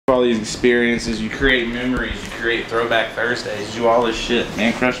all these experiences, you create memories, you create throwback Thursdays, you do all this shit,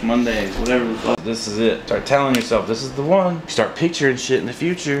 man crush Mondays, whatever the fuck. This is it. Start telling yourself this is the one. You start picturing shit in the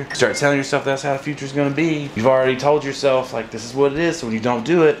future. Start telling yourself that's how the future's gonna be. You've already told yourself like this is what it is, so when you don't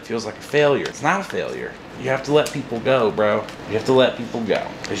do it, it feels like a failure. It's not a failure. You have to let people go, bro. You have to let people go.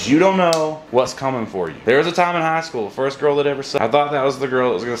 Because you don't know what's coming for you. There was a time in high school, the first girl that ever sucked, I thought that was the girl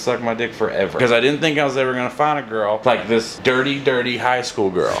that was gonna suck my dick forever. Because I didn't think I was ever gonna find a girl like this dirty, dirty high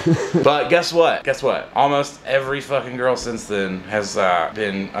school girl. But guess what? Guess what? Almost every fucking girl since then has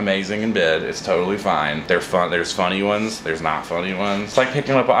been amazing in bed. It's totally fine. They're fun. There's funny ones. There's not funny ones. It's like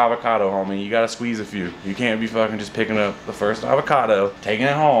picking up an avocado, homie. You gotta squeeze a few. You can't be fucking just picking up the first avocado, taking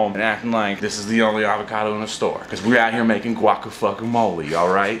it home, and acting like this is the only avocado in the store. Because we're out here making guacamole,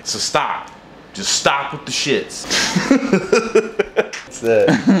 alright? So stop. Just stop with the shits. That's it.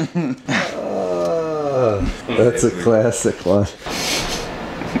 That's a classic one.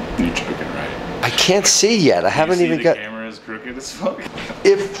 You're joking, right? I can't see yet. I haven't even got. The camera is crooked as fuck.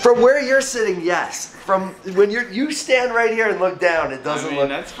 If from where you're sitting, yes. From when you stand right here and look down, it doesn't look.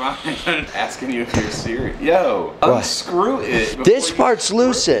 That's fine. I'm asking you if you're serious. Yo, unscrew it. This part's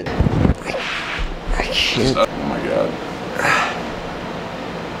loosened. I can't. Oh my god.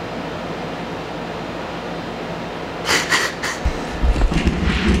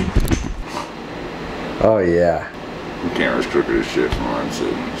 Oh yeah. The camera's crooked as shit from where I'm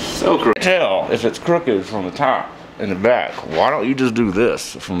sitting. So crooked. Tell if it's crooked from the top and the back. Why don't you just do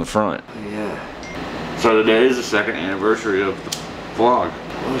this from the front? Yeah. So today is the 2nd anniversary of the vlog.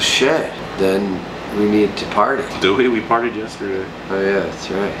 Oh shit. Then we need to party. Do we? We partied yesterday. Oh yeah, that's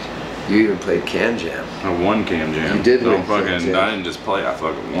right. You even played Can Jam. I won Cam Jam. You did win fucking, Can Jam. I didn't just play, I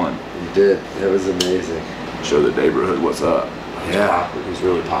fucking won. You did. That was amazing. Show the neighborhood what's up. Yeah. Who's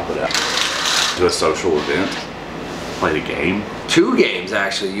really popping up. Do a social event. Play the game. 2 games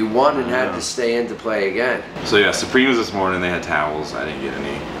actually. You won and had to stay in to play again. So yeah, Supremes this morning, they had towels. I didn't get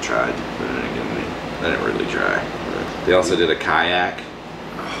any. I tried, but I didn't get any. I didn't really try. But they also did a kayak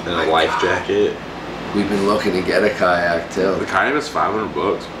and a life jacket. We've been looking to get a kayak too. The kayak was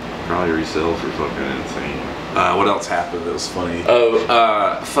 $500. Probably resell for fucking insane. What else happened that was funny?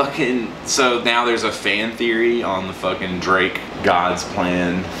 Fucking, so now there's a fan theory on the fucking Drake God's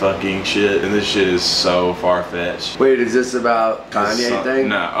Plan fucking shit, and this shit is so far-fetched. Wait, is this about Kanye thing?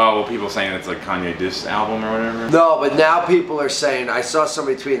 No, oh, well, people saying it's like Kanye diss album or whatever? No, but now people are saying, I saw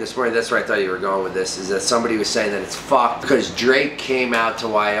somebody tweeting this morning, that's where I thought you were going with this, is that somebody was saying that it's fucked because Drake came out to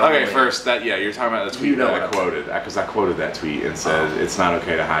Wyoming. Okay, first, yeah, you're talking about the tweet that I quoted, because I quoted that tweet and said, it's not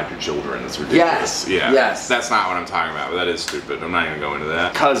okay to hide your children, it's ridiculous. Yes, yeah, yes. That's not what I'm talking about, but that is stupid. I'm not even going into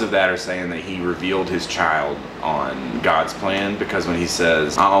that. Because of that are saying that he revealed his child on God's Plan, because when he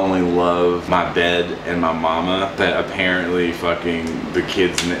says, I only love my bed and my mama, that apparently fucking the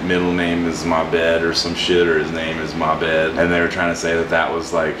kid's middle name is my bed or some shit, or his name is my bed, and they were trying to say that that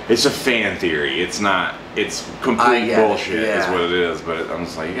was like, it's a fan theory, it's not, it's complete bullshit is what it is, but I'm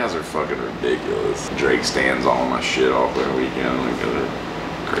just like, you guys are fucking ridiculous. Drake stands all my shit off that weekend, like they're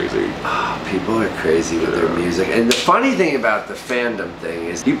crazy. Oh, people are crazy with their music. And the funny thing about the fandom thing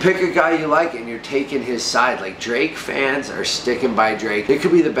is you pick a guy you like and you're taking his side. Like Drake fans are sticking by Drake. It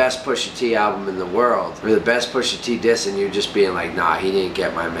could be the best Pusha T album in the world or the best Pusha T diss and you're just being like, nah, he didn't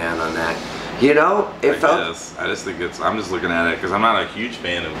get my man on that. You know, I just think it's, I'm just looking at it because I'm not a huge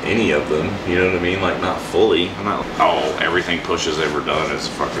fan of any of them. You know what I mean? Like, not fully. I'm not like, oh, everything Pusha's ever done is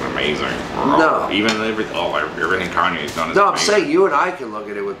fucking amazing. Or, no. Even everything Kanye's done is no, amazing. I'm saying you and I can look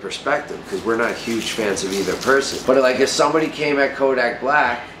at it with perspective because we're not huge fans of either person. But like, if somebody came at Kodak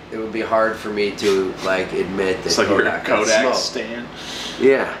Black, it would be hard for me to like admit that it's like Kodak you're a Kodak got stan.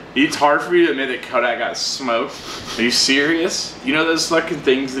 Yeah. It's hard for you to admit that Kodak got smoked. Are you serious? You know those fucking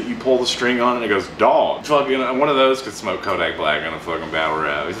things that you pull the string on and it goes, dog. Fucking one of those could smoke Kodak Black on a fucking battle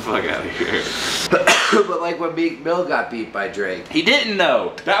rap. Get the fuck out of here. But like when Meek Mill got beat by Drake. He didn't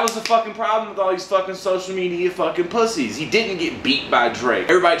know. That was the fucking problem with all these fucking social media fucking pussies. He didn't get beat by Drake.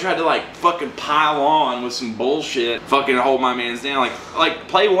 Everybody tried to like fucking pile on with some bullshit. Fucking hold my man's down. Like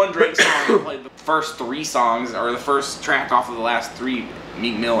play one Drake song and play the first 3 songs or the first track off of the last 3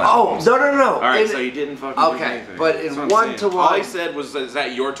 Meek Mill albums. Oh, no. Alright, so he didn't fucking do anything. But in one-to-one... All he said was, is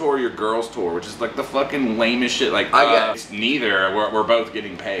that your tour or your girl's tour? Which is like the fucking lamest shit. Like, it's neither. We're both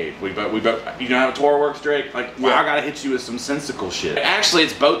getting paid. We both, you know how a tour works, Drake? Like, well, I gotta hit you with some sensical shit. Actually,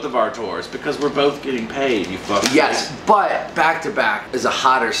 it's both of our tours because we're both getting paid, you fucking... Yes, but Back to Back is a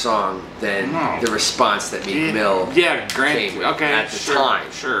hotter song than the response that Meek Mill came with at the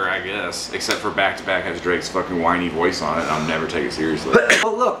time. Sure, I guess. Except for Back to Back has Drake's fucking whiny voice on it, and I'll never take it seriously.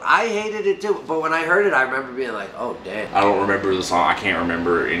 Well, look, I hated it too, but when I heard it, I remember being like, oh, damn. I don't remember the song. I can't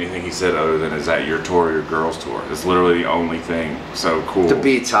remember anything he said other than, is that your tour or your girl's tour? It's literally the only thing. So cool. The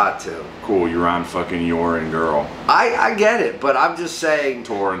beat's hot too. Cool, you rhyme fucking your and girl. I get it, but I'm just saying.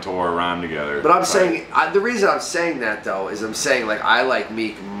 Tour and tour rhyme together. But I'm saying, the reason I'm saying that though is I'm saying like I like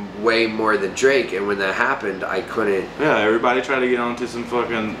Meek way more than Drake, and when that happened, I couldn't. Yeah, everybody tried to get onto some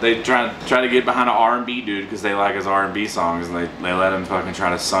fucking. They try to get behind an R&B dude because they like his R&B songs, and they let him fucking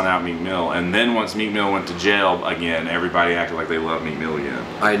try to sun out Meek Mill. And then once Meek Mill went to jail again, everybody acted like they love Meek Mill again.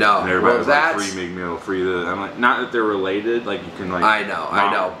 I know. And everybody was like, free Meek Mill, free the. I'm like, not that they're related. Like you can like. I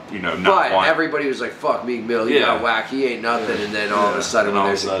know. You know, not but want. Everybody was like, "Fuck Meek Mill, he got whack, he ain't nothing." And then all of a sudden, when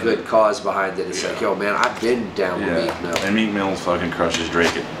there's a good cause behind it, it's like, "Yo, man, I've been down with Meek Mill." And Meek Mill fucking crushes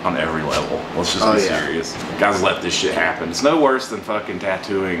Drake on every level. Let's just be serious. Guys, let this shit happen. It's no worse than fucking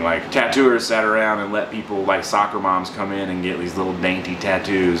tattooing. Like, tattooers sat around and let people, like soccer moms, come in and get these little dainty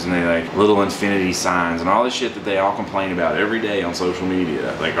tattoos and they like little infinity signs and all this shit that they all complain about every day on social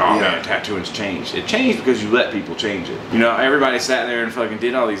media. Like, oh man, tattooing's changed. It changed because you let people change it. You know, everybody sat there and fucking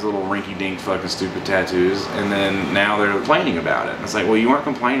did all these little rinky-dink fucking stupid tattoos, and then now they're complaining about it. It's like, well, you weren't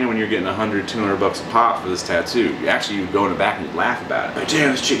complaining when you're getting $100, $200 a pop for this tattoo. You actually would go in the back and you'd laugh about it. Like,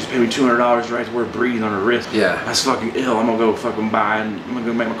 damn, this chick just paid me $200 right to wear breathe on her wrist. Yeah, that's fucking ill. I'm gonna go fucking buy and I'm gonna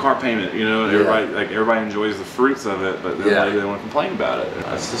go make my car payment. You know, and everybody enjoys the fruits of it, but then they want to complain about it.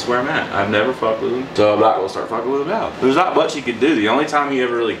 That's just where I'm at. I've never fucked with him, so I'm not gonna start fucking with him now. There's not much he could do. The only time he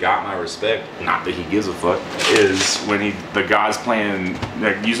ever really got my respect, not that he gives a fuck, is when the guy's playing,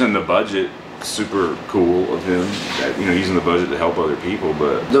 like, using the budget. Super cool of him, you know, using the budget to help other people.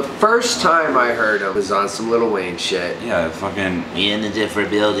 But the first time I heard him was on some Lil Wayne shit. Yeah, fucking in a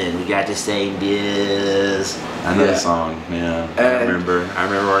different building, we got the same biz. I know the song. Yeah, I remember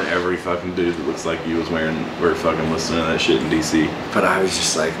on every fucking dude that looks like you was we're fucking listening to that shit in DC. But I was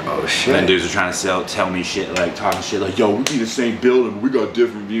just like, oh shit. And dudes are trying to tell me shit, like talking shit like, yo, we be the same building, but we got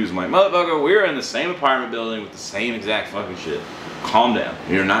different views. I'm like, motherfucker, we're in the same apartment building with the same exact fucking shit. Calm down.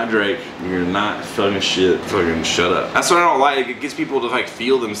 You're not Drake. You're not fucking shit. Fucking shut up. That's what I don't like. It gets people to like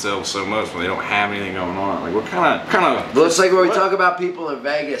feel themselves so much when they don't have anything going on. Like, what kind of? Well, it's like when we talk about people in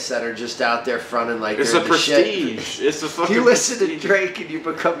Vegas that are just out there fronting like it's a prestige. Shit. It's a fucking. You listen to Drake and you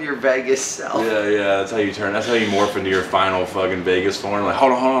become your Vegas self. Yeah. That's how you turn. That's how you morph into your final fucking Vegas form. Like,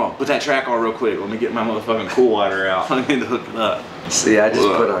 hold on. Put that track on real quick. Let me get my motherfucking cool water out. I need to hook it up. See, I just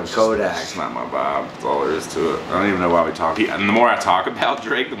put on Kodak. It's not my vibe. That's all there is to it. I don't even know why we talk. And the more I talk about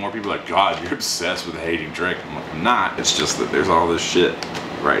Drake, the more people are like, God, you're obsessed with hating Drake. I'm like, I'm not. It's just that there's all this shit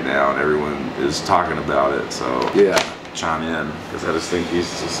right now and everyone is talking about it. So chime in, because I just think he's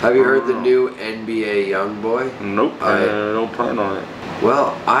just. Have you heard the new NBA YoungBoy? Nope. I don't plan on it.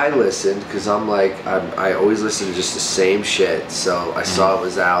 Well, I listened because I'm like, I always listen to just the same shit. So I saw it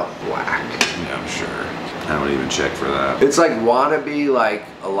was out. Whack. Yeah, I'm sure. I don't even check for that. It's like wannabe, like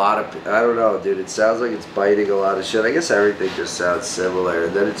a lot of, I don't know, dude. It sounds like it's biting a lot of shit. I guess everything just sounds similar.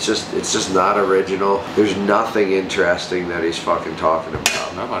 And then it's just not original. There's nothing interesting that he's fucking talking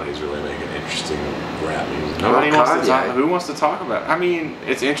about. Nobody's really making interesting rap music. Nobody wants to talk. Who wants to talk about? I mean,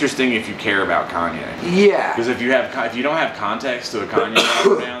 it's interesting if you care about Kanye. Yeah. Because if you don't have context to a Kanye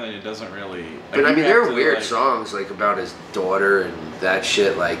album now, then it doesn't really. But I mean, there are weird songs like about his daughter and that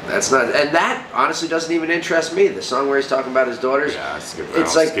shit. Like that's not, and that honestly doesn't even interest me. The song where he's talking about his daughters. Yeah, I skip it. I'll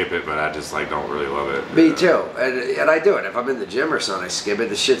skip it, but I just like don't really love it. Me too, and I do it if I'm in the gym or something. I skip it.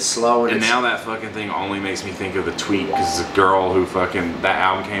 The shit's slow and now that fucking thing only makes me think of the tweet because it's a girl who fucking that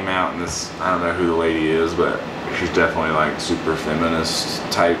album came out and this I don't know who the lady is, but she's definitely like super feminist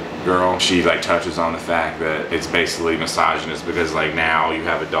type girl. She like touches on the fact that it's basically misogynist because like now you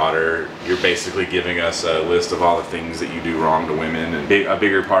have a daughter, you're basically giving us a list of all the things that you do wrong to women, and a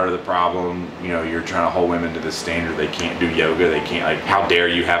bigger part of the problem, you know, you're trying to hold women to this standard. They can't do yoga, they can't, like, how dare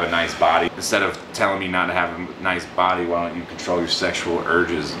you have a nice body? Instead of telling me not to have a nice body, why don't you control your sexual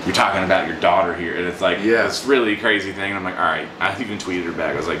urges? You're talking about your daughter here, and it's like, it's really a crazy thing, and I'm like, alright, I even tweeted her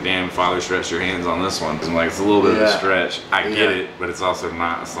back. I was like, damn, father, stretch your hands on this one. I'm like, it's a little bit of a stretch. I get it, but it's also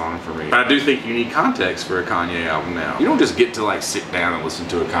not a song for me. But I do think you need context for a Kanye album now. You don't just get to like sit down and listen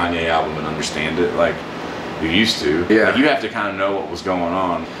to a Kanye album and understand it like you used to. Yeah. Like, you have to kind of know what was going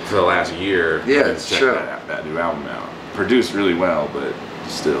on for the last year. Yeah, it's true. That new album out. Produced really well, but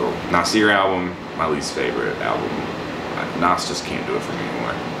still. Nasir album, my least favorite album. Nas just can't do it for me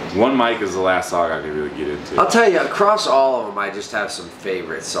anymore. One Mic is the last song I could really get into. I'll tell you, across all of them, I just have some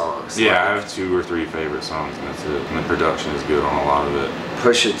favorite songs. Yeah, I have 2 or 3 favorite songs, and that's it. And the production is good on a lot of it.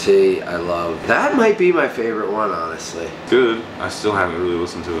 Pusha T, I love. That might be my favorite one, honestly. Good. I still haven't really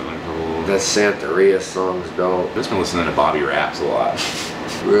listened to it in a couple. That Santeria song's dope. I've just been listening to Bobby Raps a lot.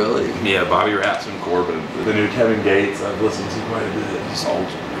 Really? Yeah, Bobby Raps and Corbin. The new Kevin Gates I've listened to quite a bit. Just old,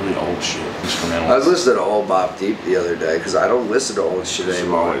 really old shit. I was listening to Old Mob Deep the other day because I don't listen to old shit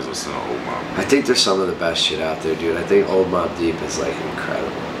anymore. I'm always listening to Old Mob. I think there's some of the best shit out there, dude. I think Old Mob Deep is like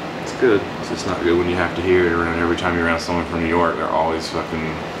incredible. It's good. It's just not good when you have to hear it around every time you're around someone from New York. They're always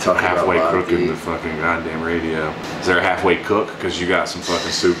fucking Talking halfway about cooking the fucking goddamn radio. Is there a halfway cook? Because you got some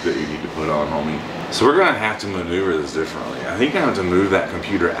fucking soup that you need to put on, homie. So we're gonna have to maneuver this differently. I think I have to move that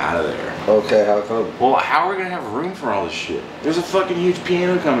computer out of there. Okay, how come? Well, how are we gonna have room for all this shit? There's a fucking huge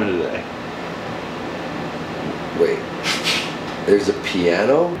piano coming today. Wait. There's a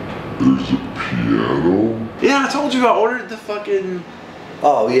piano? There's a piano? Yeah, I told you I ordered the fucking...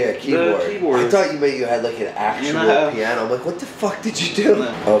 Oh yeah, keyboard. The keyboard. I thought you meant you had like an actual piano. I'm like, what the fuck did you do?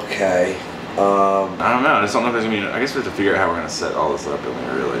 Okay. I don't know. I just don't know if there's gonna be. I guess we have to figure out how we're gonna set all this up. I mean,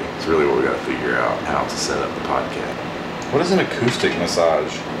 really, it's really what we gotta figure out, how to set up the podcast. What is an acoustic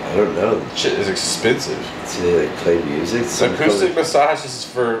massage? I don't know. Shit is expensive. So they like play music? So acoustic massage is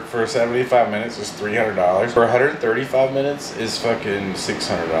for 75 minutes is $300. For 135 minutes is fucking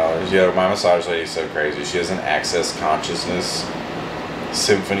 $600. Yo, my massage lady is so crazy. She has an access consciousness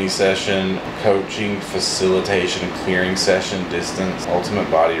symphony session, coaching, facilitation, clearing session, distance,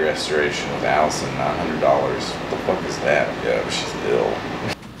 ultimate body restoration with Allison, $900. What the fuck is that? Yo, she's ill.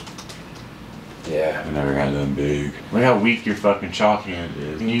 Yeah. I've never got done big. Look how weak your fucking chalk hand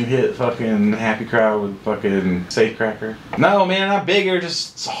is. Can you hit fucking Happy Crowd with fucking Safe Cracker? No, man, not bigger,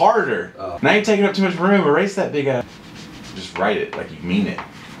 just harder. Oh. Now you're taking up too much room. Erase that big ass. Just write it like you mean it.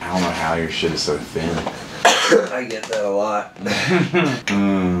 I don't know how your shit is so thin. I get that a lot.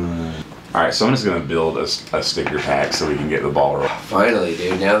 Alright, so I'm just gonna build a sticker pack so we can get the ball rolling. Finally,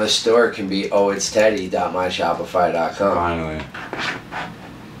 dude. Now the store can be OhItsTeddy.myshopify.com. Finally.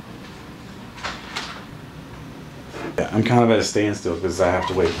 Yeah, I'm kind of at a standstill because I have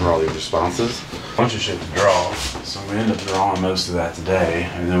to wait for all these responses. Bunch of shit to draw, so we end up drawing most of that today,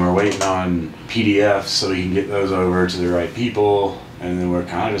 and then we're waiting on PDFs so we can get those over to the right people. And then we're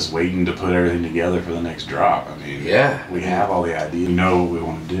kind of just waiting to put everything together for the next drop. I mean, yeah, we have all the ideas. We know what we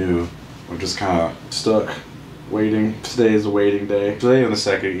want to do. We're just kind of stuck, waiting. Today is a waiting day. Today, on the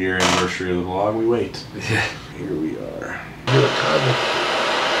 2nd year anniversary of the vlog, we wait. Yeah. Here we are.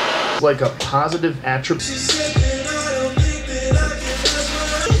 Like a positive attribute.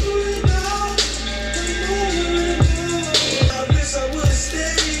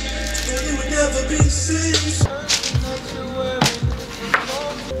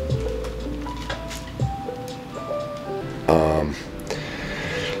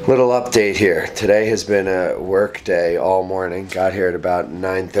 Little update here. Today has been a work day all morning. Got here at about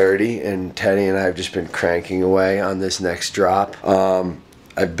 9:30, and Teddy and I have just been cranking away on this next drop. I've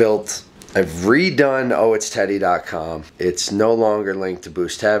redone OhItsTeddy.com. It's no longer linked to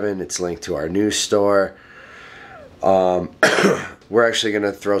Boost Heaven. It's linked to our new store. We're actually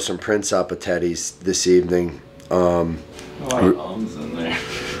gonna throw some prints up at Teddy's this evening. A lot of ums in there.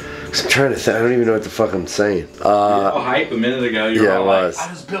 I'm trying to think. I don't even know what the fuck I'm saying. Hype a minute ago. You were all like, I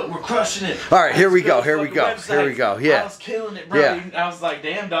just built, we're crushing it. All right, here we go. Here we go. Here we go. Yeah. I was killing it, bro. Yeah. I was like,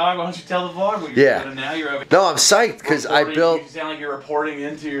 damn, dog, why don't you tell the vlog what you're doing? And now you're over. No, I'm psyched because I built. You sound like you're reporting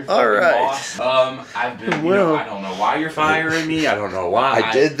into your fucking boss. I've been, you know, I don't know why you're firing me. I don't know why.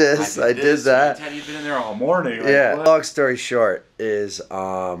 I did this. I did that. Teddy's been in there all morning. Like, yeah. what? Long story short is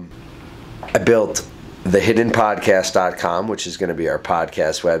I built thehiddenpodcast.com, which is going to be our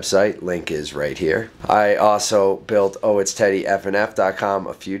podcast website. Link is right here. I also built OhItsTeddyFNF.com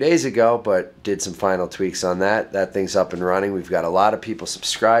a few days ago, but did some final tweaks on that. That thing's up and running. We've got a lot of people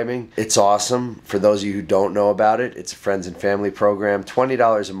subscribing. It's awesome. For those of you who don't know about it, it's a friends and family program,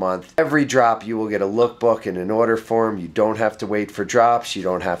 $20 a month. Every drop you will get a lookbook and an order form. You don't have to wait for drops. You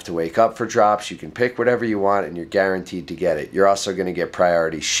don't have to wake up for drops. You can pick whatever you want and you're guaranteed to get it. You're also going to get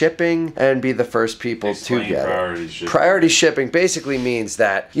priority shipping and be the first people to get it. Priority shipping basically means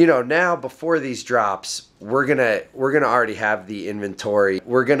that, you know, now before these drops, we're gonna already have the inventory.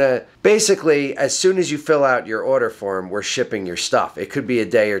 We're gonna basically, as soon as you fill out your order form, we're shipping your stuff. It could be a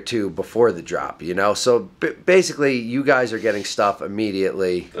day or two before the drop, you know. So basically, you guys are getting stuff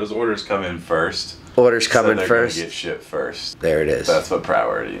immediately. Those orders come in first. Orders come in first. Gonna get shipped first. There it is. That's what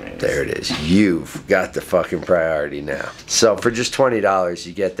priority means. There it is. You've got the fucking priority now. So for just $20,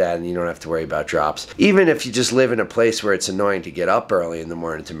 you get that and you don't have to worry about drops. Even if you just live in a place where it's annoying to get up early in the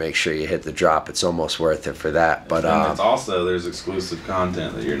morning to make sure you hit the drop, it's almost worth it. incentive for that. But and it's also, there's exclusive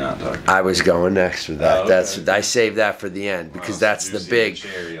content that you're not talking about. I was going next with that. Oh, okay. That's I saved that for the end because that's the big.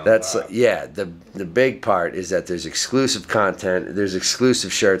 Yeah, the big part is that there's exclusive content. There's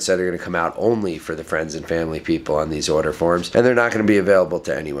exclusive shirts that are going to come out only for the friends and family people on these order forms, and they're not going to be available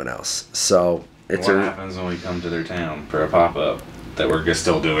to anyone else. So it's what happens when we come to their town for a pop-up that we're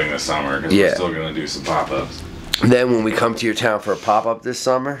still doing this summer? Because we're still going to do some pop-ups. Then when we come to your town for a pop-up this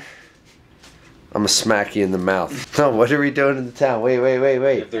summer, I'm gonna smack you in the mouth. No, what are we doing in the town? Wait.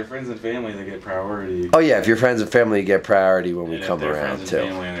 If they're friends and family, they get priority. Oh yeah, if you're friends and family, you get priority when we come around too. If they're friends and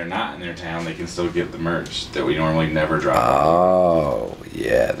family and they're not in their town, they can still get the merch that we normally never drop. Oh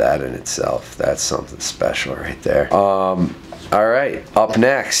yeah, that in itself, that's something special right there. All right, up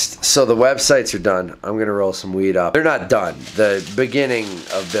next. So the websites are done. I'm gonna roll some weed up. They're not done. The beginning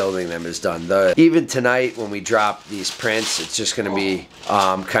of building them is done. Even tonight when we drop these prints, it's just gonna be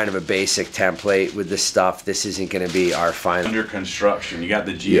kind of a basic template with this stuff. This isn't gonna be our final. Under construction. You got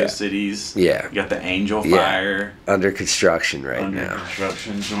the GeoCities. Yeah. You got the Angel Fire. Under construction right Under now.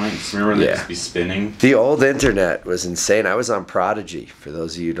 construction joints. Remember they just be spinning? The old internet was insane. I was on Prodigy. For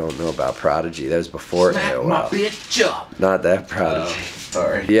those of you who don't know about Prodigy, that was before AOL. My bitch up. Not that Prodigy.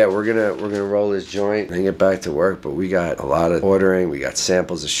 Sorry. Yeah, we're gonna roll this joint and get back to work, but we got a lot of ordering. We got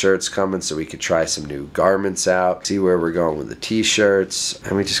samples of shirts coming so we could try some new garments out, see where we're going with the t-shirts,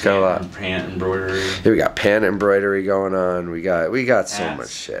 and we just got a lot. Pant embroidery. Yeah, we got pant embroidery going on. We got so Hats. much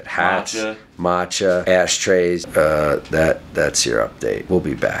shit. Hats, Matcha. ashtrays. That's your update. We'll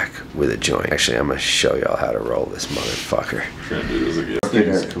be back with a joint. Actually, I'm gonna show y'all how to roll this motherfucker. It was a good.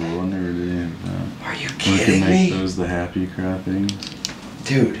 It's cool. I never did. Are you We kidding can me? make those the happy crowd things.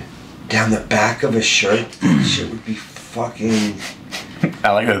 Dude, down the back of a shirt, shit would be fucking...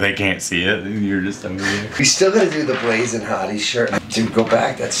 I like that they can't see it and you're just over there. We still gotta do the Blazing Hotties shirt. Dude, go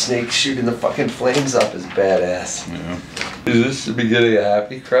back. That snake shooting the fucking flames up is badass. Yeah. Is this the beginning of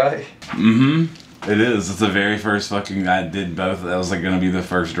Happy Cry? Mm-hmm. It is. It's the very first fucking... I did both. That was like gonna be the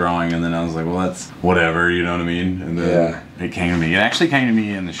first drawing and then I was like, well, that's whatever, you know what I mean? And then it came to me. It actually came to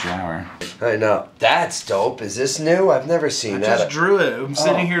me in the shower. I know. That's dope. Is this new? I've never seen that. I just drew it. I'm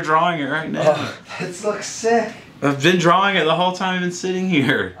sitting here drawing it right now. Oh, this looks sick. I've been drawing it the whole time I've been sitting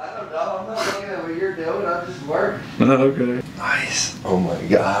here. I don't know. I'm not looking at what you're doing. I'm just working. Okay. Nice. Oh my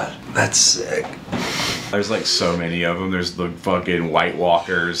god. That's sick. There's like so many of them. There's the fucking White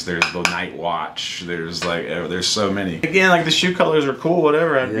Walkers. There's the Night Watch. There's like, there's so many. Again, like the shoe colors are cool,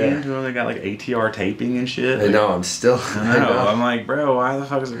 whatever. I mean, you know, they got like ATR taping and shit. I know, I'm still... I know. I'm like, bro, why the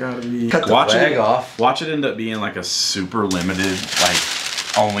fuck has it gotta be... Cut the flag off. Watch it end up being like a super limited, like,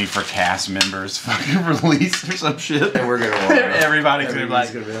 only for cast members fucking release or some shit. And we're gonna want it. Everybody's gonna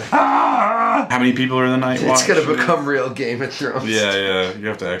be like, ah! How many people are in the Night Watch? It's gonna become real Game of Thrones. Yeah. You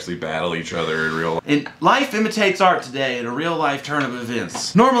have to actually battle each other in real life. And life imitates art today in a real life turn of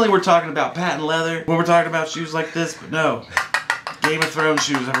events. Normally we're talking about patent leather when we're talking about shoes like this, but no. Game of Thrones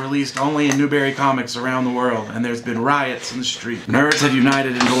shoes are released only in Newberry Comics around the world, and there's been riots in the street. Nerds have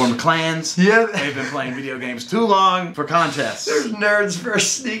united and formed clans. Yeah. They've been playing video games too long for contests. There's nerds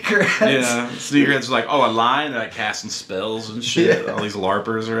versus sneakerheads. Yeah, sneakerheads are like, oh, a line? They're like casting spells and shit. Yeah. All these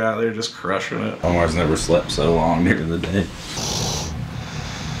LARPers are out there just crushing it. Oh, I've never slept so long during the day.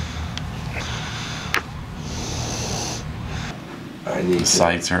 The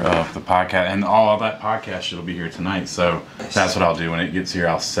sites are up, the podcast, and all of that podcast shit will be here tonight, so that's what I'll do when it gets here.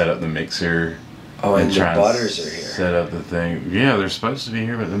 I'll set up the mixer. Oh, and the try butters are here. Set up the thing. Yeah, they're supposed to be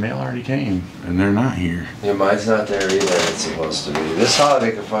here, but the mail already came, and they're not here. Yeah, mine's not there either. It's supposed to be. This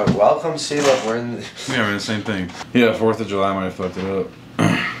holiday can find. Welcome, Seela. We're in the... Yeah, we're the same thing. Yeah, 4th of July might have fucked it up.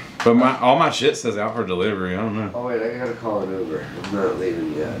 But all my shit says out for delivery. I don't know. Oh, wait, I gotta call an Uber. I'm not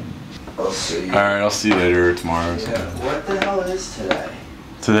leaving yet. I'll see you. Alright, I'll see you later or tomorrow or Yeah, something. what the hell is today?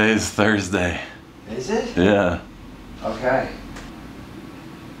 Today is Thursday. Is it? Yeah. Okay.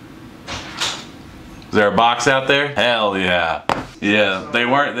 Is there a box out there? Hell yeah. Yeah, they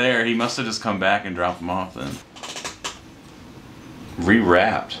weren't there. He must have just come back and dropped them off then.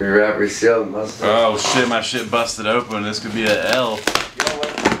 Rewrapped. Rewrap, resealed, must have. Oh shit, my shit busted open. This could be an L.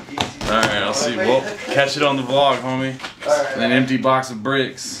 Alright, I'll see. Well, catch it on the vlog, homie. Alright. An empty box of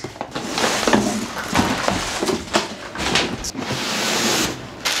bricks.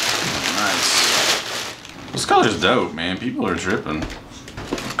 Nice. This color's dope, man. People are tripping.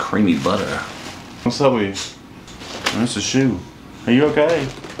 Creamy butter. What's up with you? That's a shoe. Are you okay?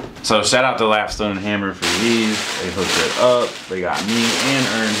 So shout out to Lapstone and Hammer for these. They hooked it up. They got me and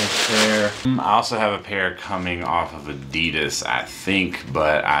Ern his pair. I also have a pair coming off of Adidas, I think,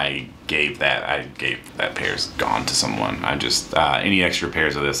 but I gave that pair's gone to someone. I just, any extra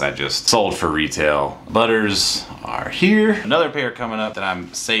pairs of this I just sold for retail. Butters are here. Another pair coming up that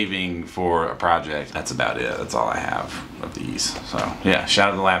I'm saving for a project. That's about it. That's all I have of these. So yeah,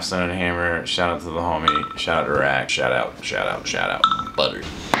 shout out to Lapstone Hammer, shout out to the homie, shout out to Rack, shout out, Butter.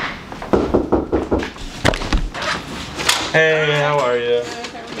 Hey, how are you?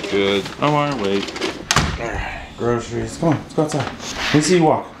 Good. Oh, wait. Alright, groceries. Come on, let's go outside. Let me see you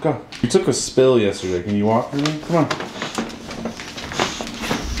walk. Go. You took a spill yesterday. Can you walk for me? Come on.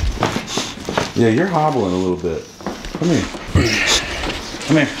 Yeah, you're hobbling a little bit. Come here.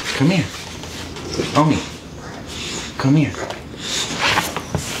 Come here. Come here. Homie. Come here.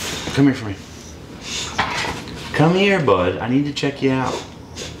 Come here for me. Come here, bud. I need to check you out.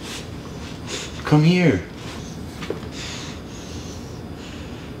 Come here.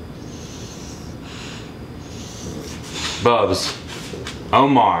 Bubs.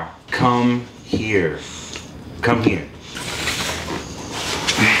 Omar, come here. Come here.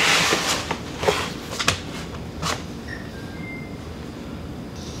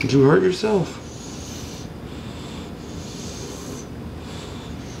 Did you hurt yourself?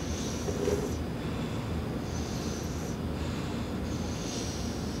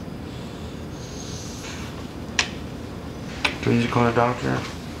 Do we need to call a doctor?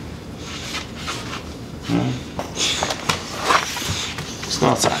 No? Let's go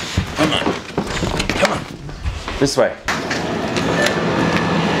outside. Come on. Come on. This way.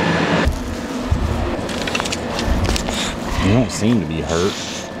 You don't seem to be hurt.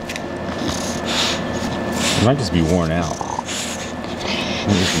 You might just be worn out.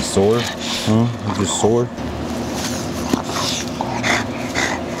 You just be sore? Huh? You just sore?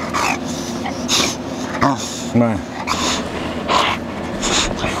 Come on.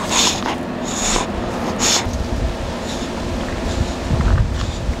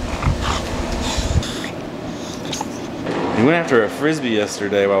 He went after a frisbee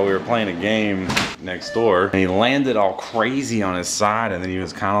yesterday while we were playing a game next door, and he landed all crazy on his side, and then he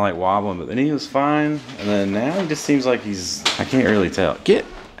was kind of like wobbling, but then he was fine, and then now he just seems like he's, I can't really tell. Get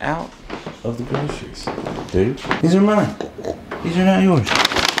out of the groceries, dude. These are mine. These are not yours.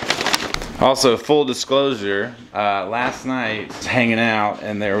 Also, full disclosure, last night I was hanging out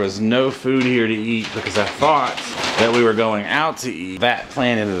and there was no food here to eat because I thought that we were going out to eat. That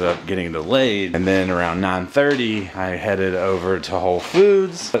plan ended up getting delayed, and then around 9:30 I headed over to Whole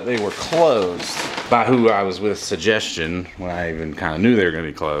Foods, but they were closed by who I was with suggestion when I even kind of knew they were going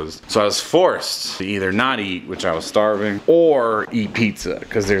to be closed. So I was forced to either not eat, which I was starving, or eat pizza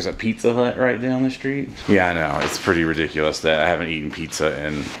because there's a Pizza Hut right down the street. Yeah, I know, it's pretty ridiculous that I haven't eaten pizza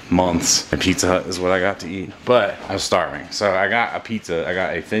in months. And Pizza Hut is what I got to eat, but I was starving. So I got a pizza. I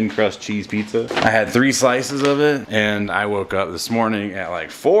got a thin crust cheese pizza. I had 3 slices of it, and I woke up this morning at like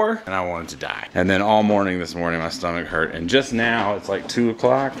 4 and I wanted to die. And then all morning this morning my stomach hurt, and just now it's like 2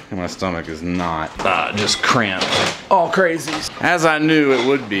 o'clock and my stomach is not just cramped all crazy, as I knew it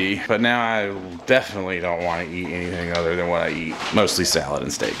would be. But now I definitely don't want to eat anything other than what I eat, mostly salad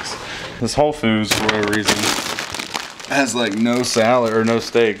and steaks. This Whole Foods, for whatever reason, has like no salad or no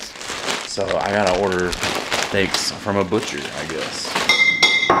steaks. So I gotta order steaks from a butcher, I guess.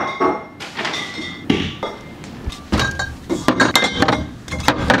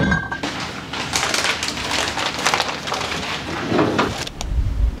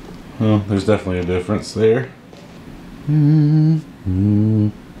 Well, there's definitely a difference there. I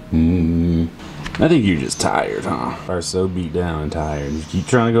think you're just tired, huh? Are so beat down and tired. You keep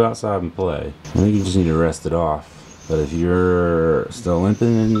trying to go outside and play. I think you just need to rest it off. But if you're still limping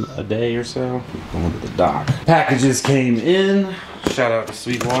in a day or so, go to the doc. Packages came in. Shout out to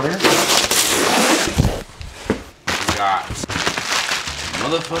Sweetwater. We got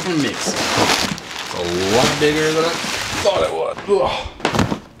motherfucking mixer. It's a lot bigger than I thought it was. Ugh.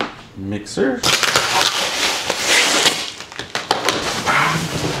 Mixer.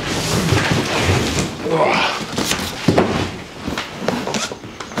 Ugh.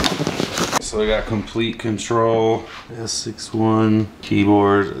 So we got Komplete Kontrol S61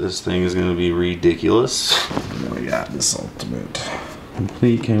 keyboard. This thing is gonna be ridiculous. And then we got this Ultimate.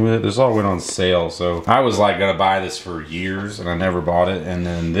 Komplete came with it. This all went on sale, so I was like gonna buy this for years and I never bought it. And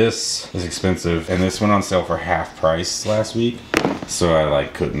then this is expensive, and this went on sale for half price last week. So I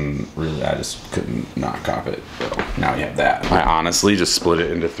like couldn't really, I just couldn't not cop it. So now we have that. I honestly just split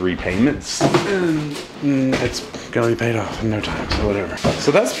it into 3 payments, and it's gonna be paid off in no time, so whatever.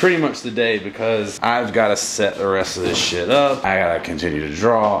 So that's pretty much the day, because I've gotta set the rest of this shit up. I gotta continue to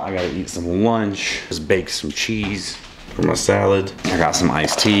draw. I gotta eat some lunch, just bake some cheese for my salad. I got some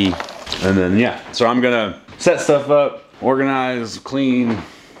iced tea, and then yeah. So I'm gonna set stuff up, organize, clean,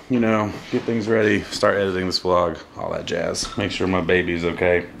 you know, get things ready, start editing this vlog, all that jazz. Make sure my baby's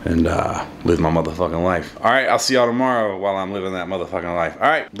okay, and live my motherfucking life. All right, I'll see y'all tomorrow while I'm living that motherfucking life. All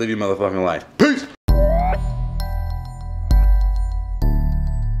right, live your motherfucking life. Peace.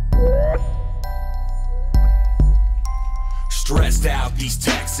 Stressed out, these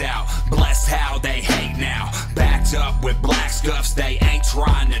texts out, blessed how they hate now. Backed up with black scuffs, they ain't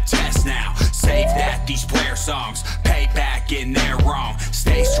trying to test now. Save that, these prayer songs, pay back in their wrong.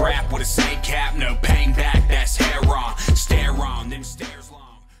 Stay strapped with a safe cap, no pain back